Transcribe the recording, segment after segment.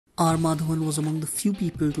R. Madhavan was among the few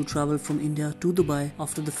people to travel from India to Dubai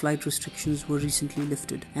after the flight restrictions were recently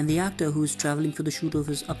lifted. And the actor who is traveling for the shoot of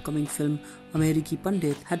his upcoming film Ameriki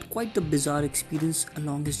Pandit had quite the bizarre experience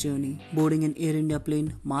along his journey. Boarding an Air India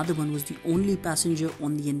plane, Madhavan was the only passenger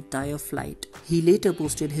on the entire flight. He later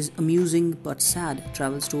posted his amusing but sad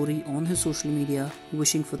travel story on his social media,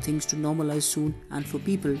 wishing for things to normalize soon and for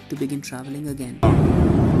people to begin traveling again.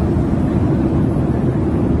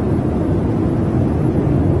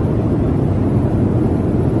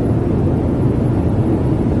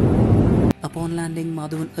 Upon landing,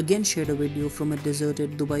 Madhavan again shared a video from a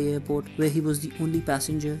deserted Dubai airport where he was the only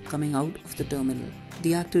passenger coming out of the terminal.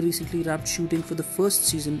 The actor recently wrapped shooting for the first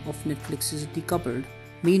season of Netflix's Decoupled.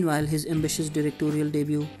 Meanwhile, his ambitious directorial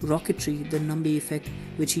debut, Rocketry: The Nambi Effect,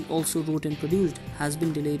 which he also wrote and produced, has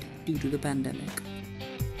been delayed due to the pandemic.